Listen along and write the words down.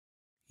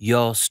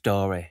Your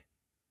Story,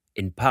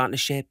 in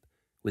partnership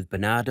with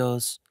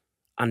Bernardo's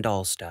and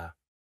All Star.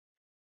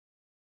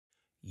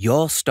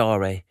 Your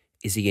Story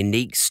is a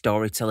unique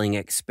storytelling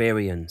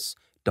experience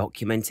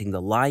documenting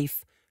the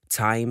life,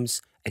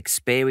 times,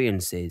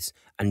 experiences,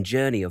 and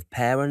journey of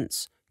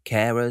parents,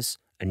 carers,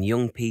 and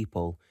young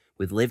people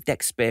with lived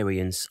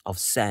experience of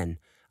SEN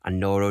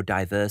and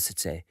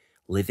neurodiversity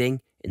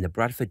living in the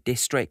Bradford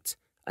district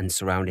and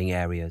surrounding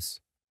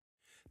areas.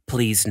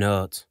 Please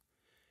note,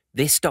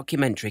 this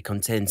documentary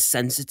contains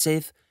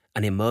sensitive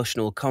and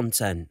emotional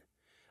content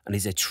and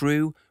is a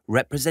true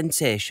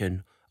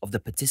representation of the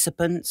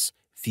participants'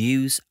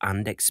 views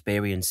and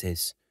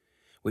experiences,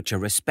 which are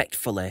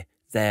respectfully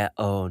their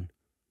own,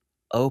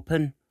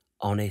 open,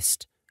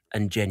 honest,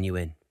 and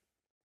genuine.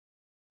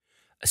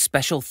 A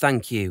special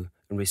thank you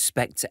and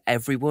respect to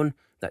everyone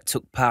that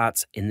took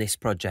part in this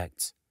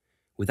project.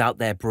 Without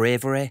their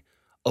bravery,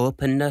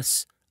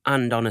 openness,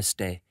 and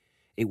honesty,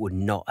 it would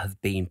not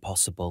have been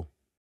possible.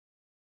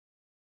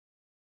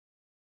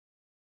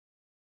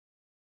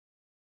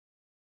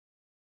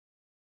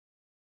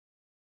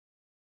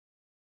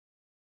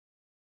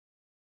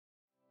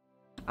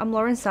 I'm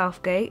Lauren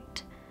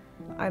Southgate.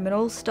 I'm an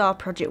all-star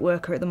project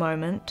worker at the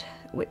moment,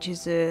 which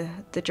is the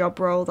job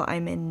role that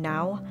I'm in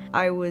now.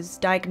 I was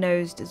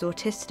diagnosed as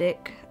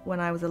autistic when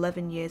I was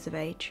 11 years of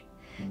age.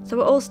 So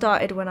it all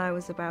started when I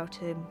was about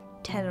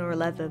 10 or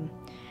 11,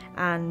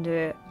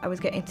 and I was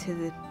getting to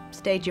the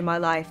stage in my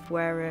life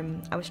where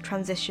I was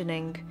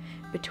transitioning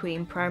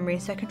between primary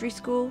and secondary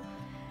school.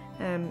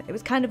 It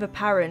was kind of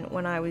apparent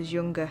when I was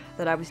younger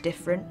that I was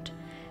different,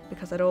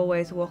 because I'd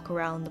always walk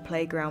around the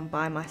playground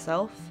by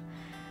myself.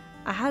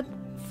 I had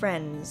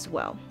friends,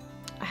 well,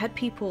 I had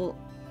people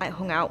I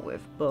hung out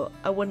with, but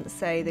I wouldn't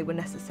say they were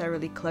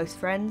necessarily close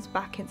friends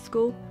back in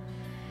school.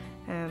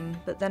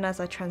 But then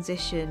as I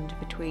transitioned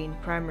between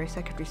primary and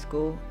secondary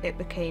school, it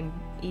became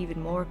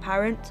even more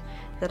apparent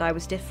that I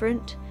was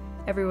different.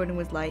 Everyone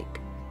was like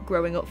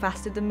growing up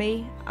faster than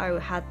me. I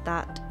had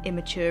that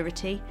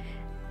immaturity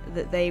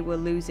that they were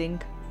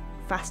losing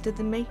faster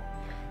than me.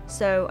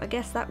 So I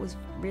guess that was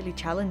really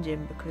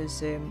challenging,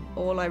 because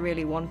all I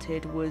really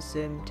wanted was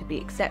to be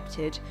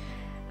accepted,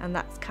 and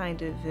that's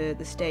kind of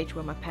the stage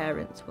where my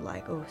parents were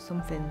like, oh,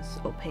 something's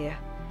up here,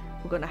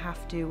 we're gonna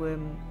have to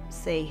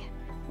see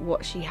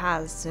what she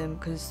has,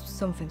 because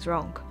something's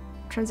wrong.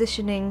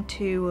 Transitioning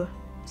to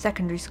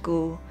secondary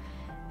school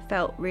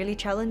felt really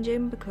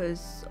challenging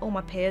because all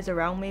my peers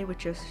around me were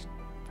just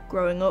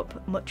growing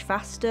up much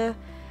faster.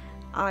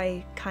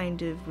 I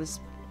kind of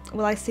was,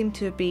 well, I seemed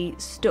to be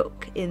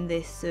stuck in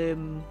this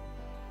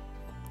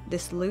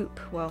this loop.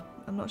 Well,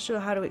 I'm not sure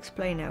how to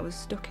explain it. I was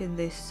stuck in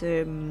this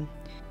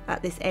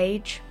at this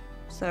age,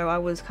 so I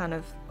was kind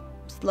of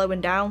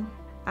slowing down,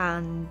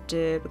 and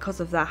because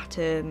of that,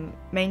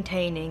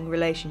 maintaining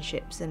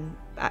relationships and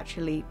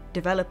actually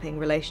developing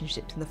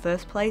relationships in the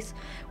first place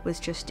was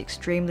just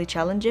extremely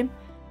challenging.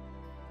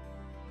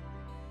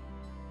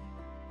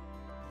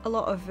 A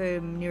lot of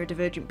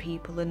neurodivergent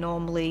people are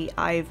normally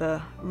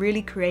either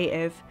really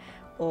creative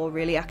or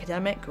really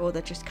academic, or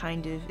they're just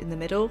kind of in the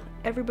middle.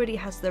 Everybody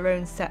has their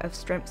own set of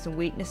strengths and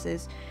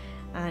weaknesses,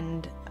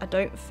 and I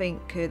don't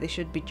think they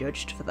should be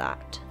judged for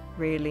that,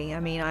 really. I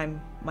mean,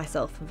 I'm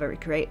myself very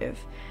creative,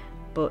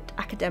 but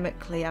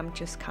academically I'm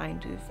just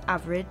kind of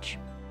average.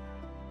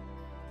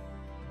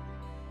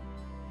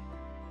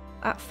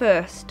 At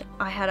first,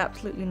 I had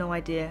absolutely no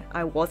idea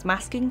I was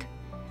masking.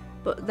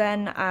 But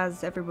then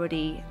as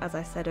everybody, as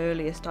I said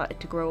earlier, started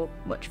to grow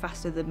up much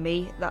faster than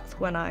me, that's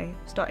when I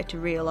started to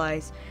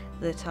realise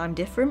that I'm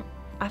different.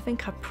 I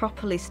think I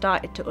properly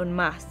started to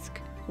unmask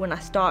when I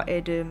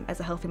started as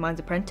a Healthy Minds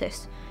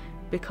apprentice,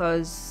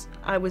 because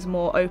I was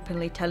more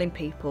openly telling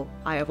people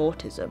I have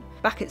autism.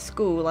 Back at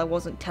school I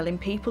wasn't telling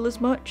people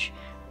as much,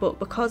 but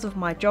because of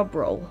my job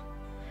role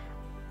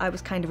I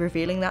was kind of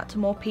revealing that to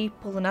more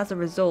people, and as a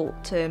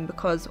result,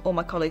 because all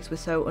my colleagues were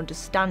so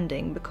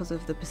understanding because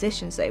of the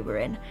positions they were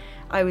in,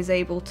 I was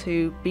able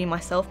to be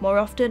myself more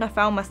often. I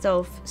found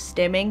myself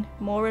stimming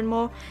more and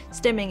more.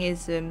 Stimming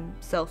is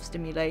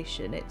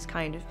self-stimulation. It's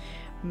kind of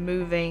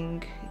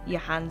moving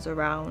your hands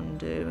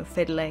around,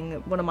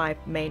 fiddling. One of my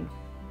main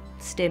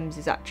stims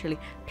is actually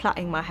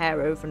plaiting my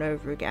hair over and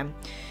over again,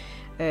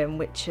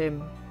 which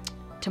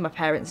to my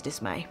parents'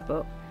 dismay,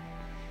 but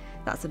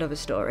that's another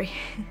story.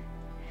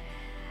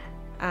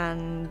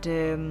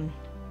 And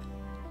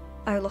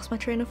I lost my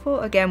train of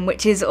thought again,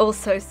 which is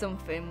also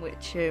something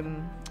which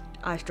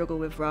I struggle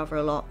with rather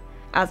a lot.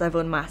 As I've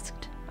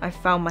unmasked, I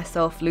found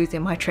myself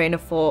losing my train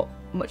of thought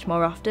much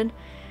more often,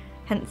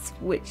 hence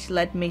which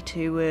led me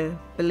to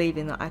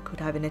believing that I could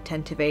have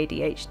inattentive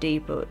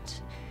ADHD, but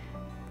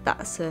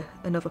that's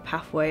another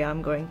pathway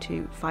I'm going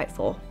to fight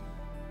for.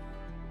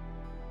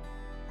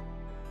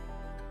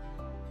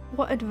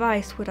 What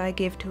advice would I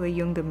give to a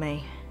younger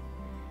me?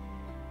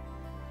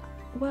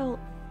 Well,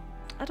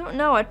 I don't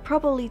know, I'd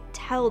probably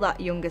tell that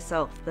younger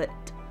self that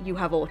you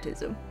have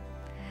autism.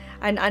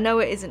 And I know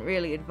it isn't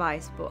really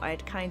advice, but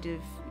I'd kind of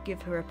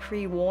give her a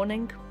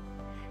pre-warning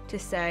to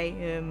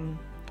say,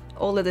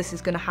 All of this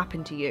is going to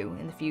happen to you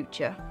in the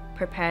future.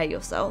 Prepare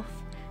yourself,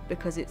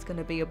 because it's going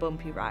to be a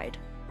bumpy ride.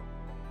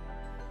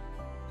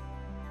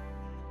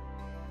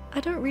 I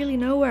don't really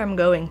know where I'm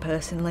going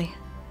personally,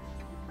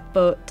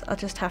 but I'll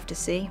just have to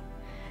see,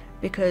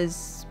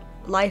 because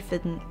life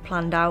isn't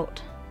planned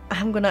out.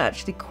 I'm going to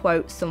actually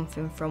quote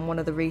something from one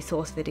of the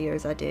resource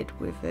videos I did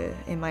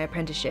in my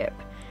apprenticeship.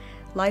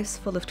 Life's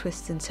full of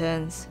twists and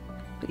turns,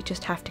 but you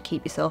just have to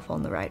keep yourself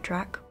on the right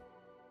track.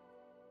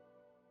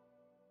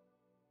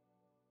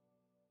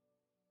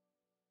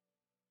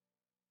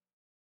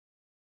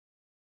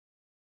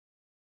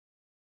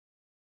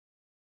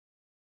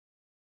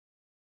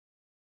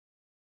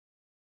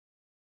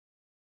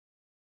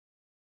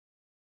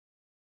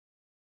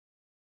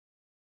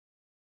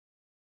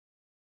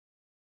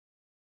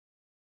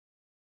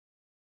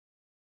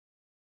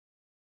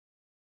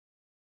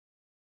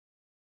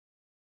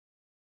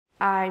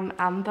 I'm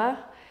Amber.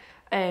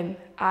 I'm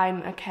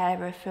a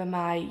carer for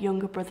my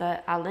younger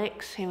brother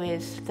Alex, who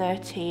is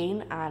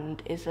 13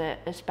 and is at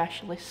a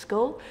specialist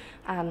school,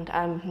 and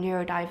I'm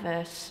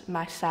neurodiverse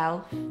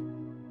myself.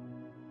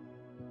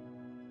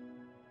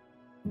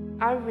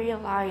 I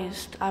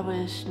realised I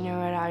was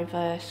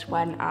neurodiverse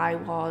when I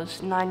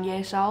was 9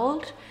 years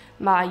old.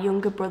 My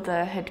younger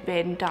brother had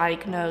been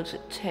diagnosed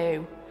at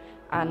 2,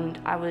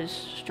 and I was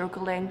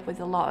struggling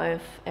with a lot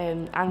of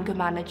anger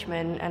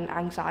management and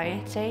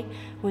anxiety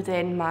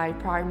within my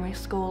primary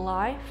school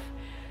life.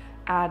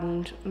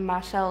 And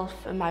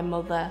myself and my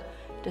mother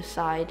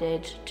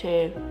decided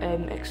to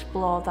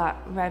explore that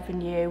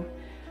avenue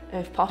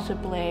of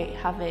possibly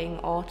having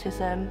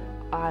autism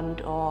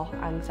and or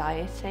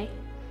anxiety.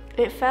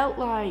 It felt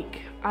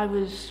like I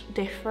was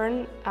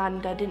different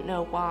and I didn't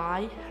know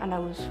why, and I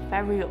was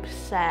very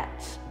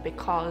upset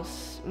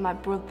because my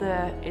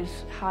brother is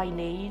high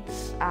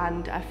needs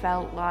and I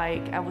felt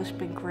like I was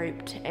being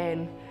grouped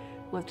in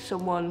with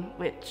someone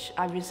which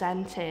I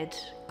resented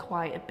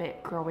quite a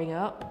bit growing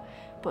up.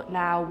 But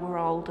now we're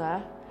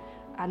older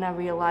and I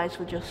realise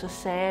we're just the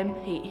same.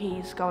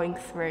 He's going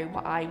through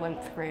what I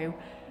went through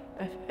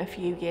a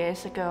few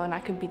years ago, and I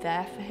can be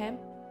there for him.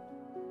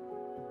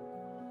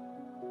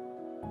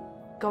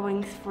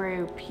 Going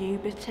through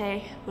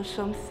puberty was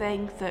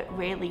something that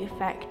really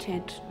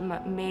affected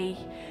me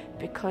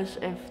because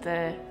of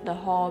the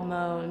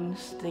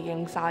hormones, the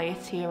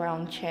anxiety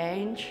around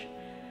change,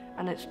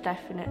 and it's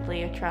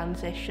definitely a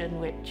transition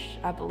which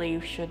I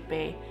believe should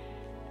be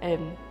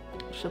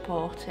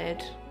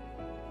supported.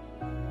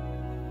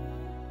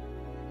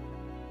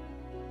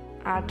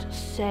 I'd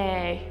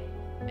say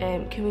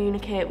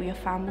communicate with your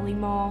family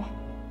more,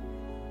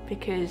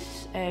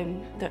 because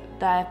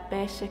they're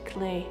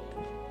basically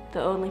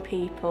the only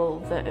people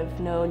that have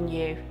known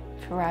you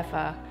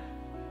forever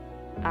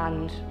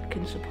and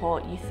can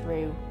support you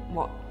through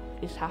what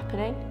is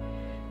happening.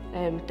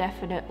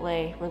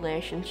 Definitely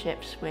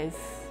relationships with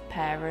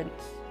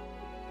parents.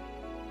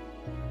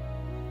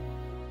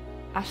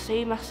 I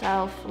see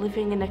myself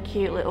living in a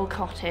cute little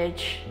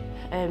cottage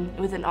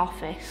with an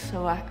office,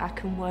 so I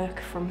can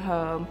work from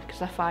home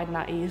because I find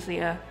that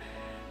easier,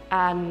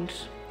 and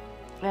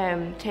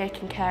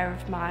taking care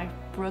of my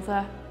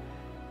brother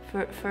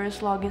for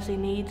as long as he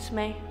needs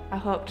me. I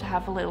hope to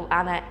have a little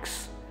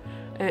annex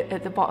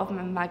at the bottom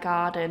of my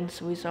garden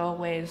so he's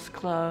always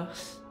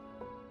close.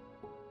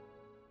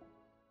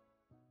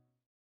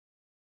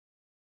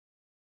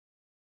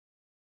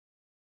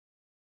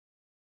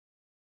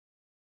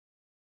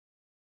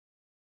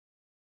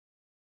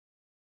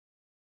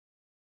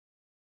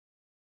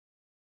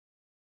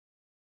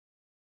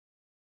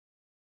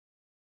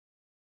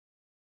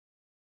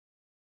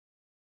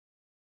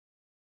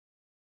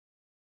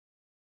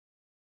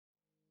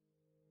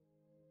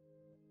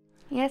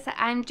 Yes,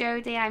 I'm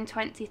Jodie, I'm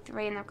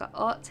 23 and I've got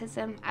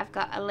autism. I've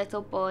got a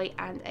little boy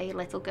and a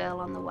little girl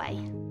on the way.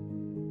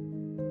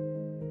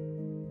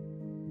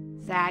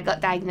 So I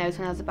got diagnosed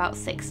when I was about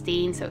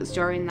 16, so it was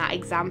during that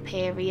exam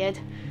period.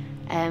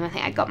 I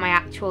think I got my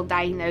actual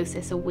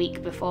diagnosis a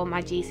week before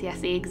my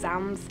GCSE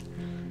exams.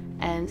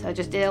 So I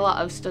just did a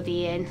lot of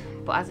studying,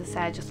 but as I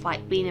said, I just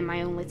like being in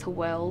my own little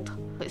world.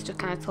 It's just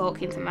kind of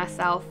talking to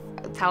myself,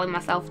 telling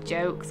myself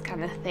jokes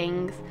kind of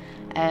things.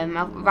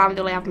 I'll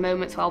randomly have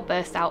moments where I'll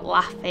burst out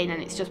laughing,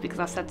 and it's just because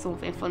I've said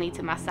something funny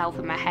to myself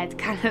in my head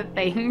kind of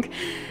thing,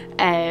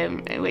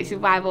 which is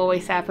why I've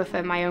always said I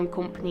prefer my own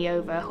company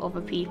over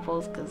other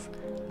people's, because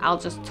I'll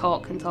just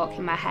talk and talk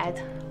in my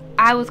head.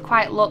 I was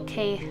quite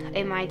lucky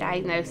in my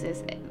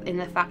diagnosis in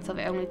the fact of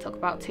it only took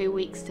about 2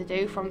 weeks to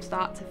do from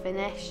start to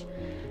finish.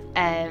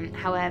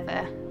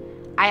 However,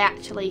 I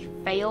actually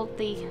failed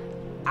the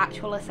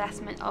actual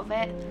assessment of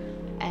it,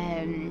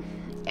 and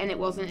it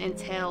wasn't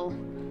until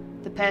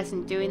the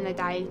person doing the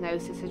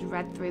diagnosis had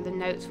read through the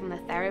notes from the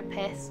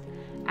therapist,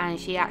 and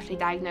she actually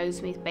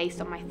diagnosed me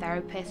based on my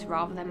therapist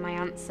rather than my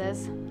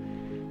answers,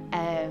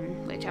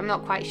 which I'm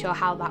not quite sure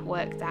how that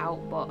worked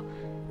out, but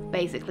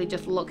basically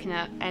just looking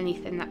at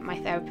anything that my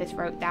therapist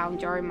wrote down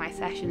during my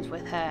sessions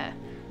with her,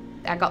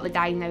 I got the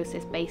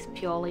diagnosis based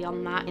purely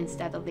on that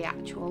instead of the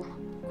actual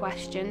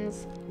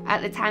questions.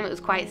 At the time it was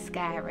quite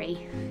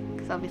scary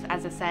because obviously,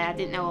 as I say, I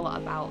didn't know a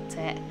lot about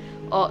it.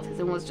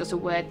 Autism was just a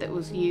word that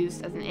was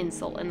used as an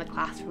insult in the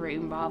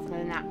classroom rather than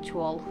an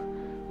actual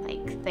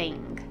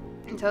thing.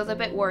 And so I was a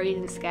bit worried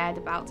and scared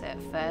about it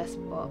at first,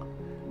 but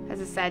as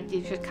I said,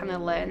 you just kind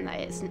of learn that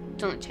it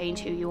doesn't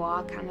change who you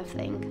are, kind of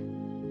thing.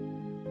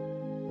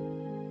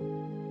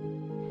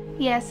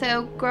 Yeah,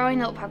 so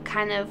growing up, I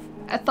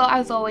thought I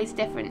was always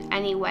different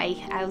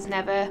anyway. I was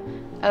never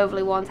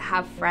overly one to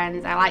have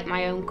friends. I like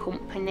my own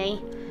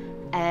company.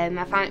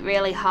 I found it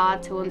really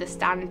hard to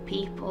understand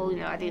people.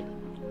 I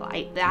didn't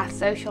like the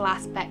social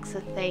aspects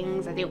of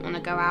things. I didn't want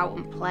to go out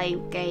and play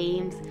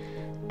games.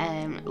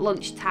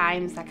 Lunch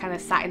times, I kind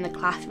of sat in the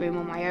classroom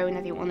on my own.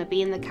 I didn't want to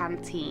be in the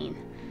canteen.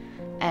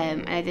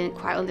 And I didn't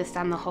quite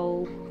understand the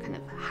whole kind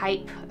of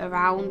hype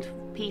around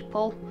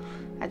people.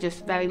 I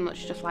just very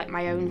much just like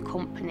my own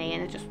company,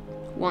 and I just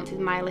wanted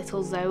my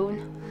little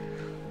zone.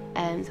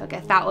 So I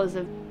guess that was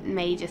a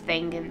major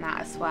thing in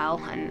that as well,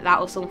 and that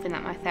was something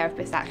that my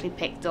therapist actually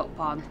picked up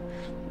on,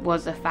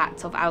 was the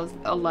fact of I was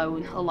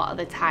alone a lot of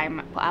the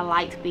time, but I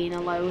liked being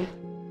alone.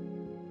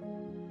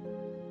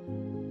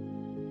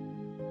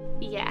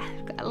 Yeah,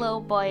 I've got a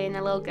little boy and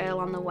a little girl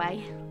on the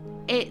way.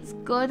 It's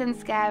good and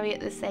scary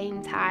at the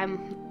same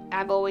time.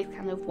 I've always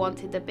kind of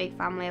wanted a big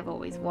family. I've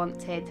always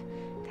wanted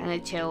kind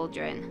of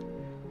children.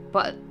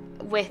 But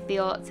with the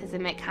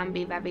autism, it can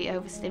be very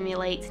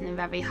overstimulating and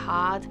very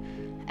hard.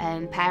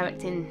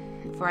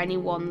 Parenting for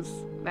anyone's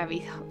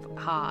very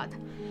hard.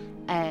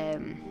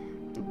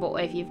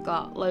 But if you've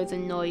got loads of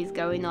noise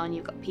going on,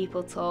 you've got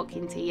people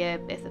talking to you,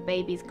 if the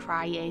baby's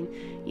crying,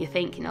 you're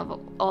thinking of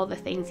all the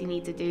things you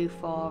need to do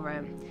for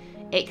them,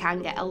 it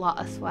can get a lot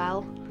as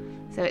well.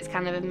 So it's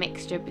kind of a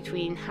mixture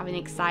between having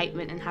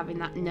excitement and having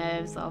that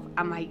nerves of,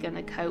 am I going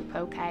to cope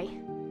okay?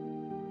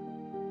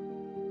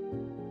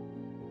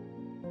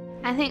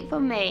 I think for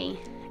me,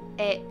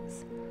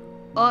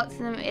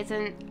 autism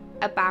isn't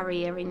a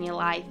barrier in your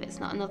life. It's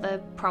not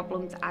another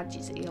problem to add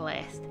you to your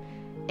list.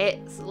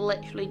 It's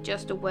literally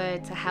just a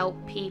word to help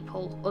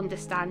people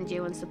understand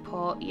you and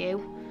support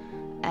you.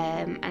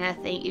 And I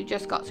think you've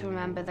just got to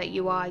remember that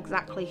you are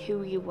exactly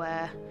who you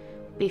were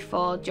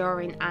before,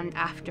 during and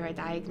after a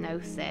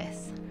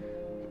diagnosis.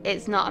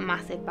 It's not a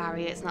massive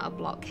barrier, it's not a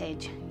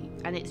blockage,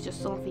 and it's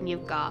just something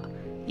you've got.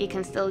 You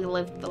can still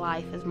live the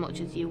life as much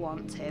as you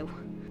want to.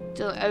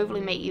 Don't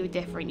overly make you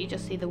different, you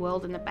just see the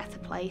world in a better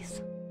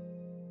place.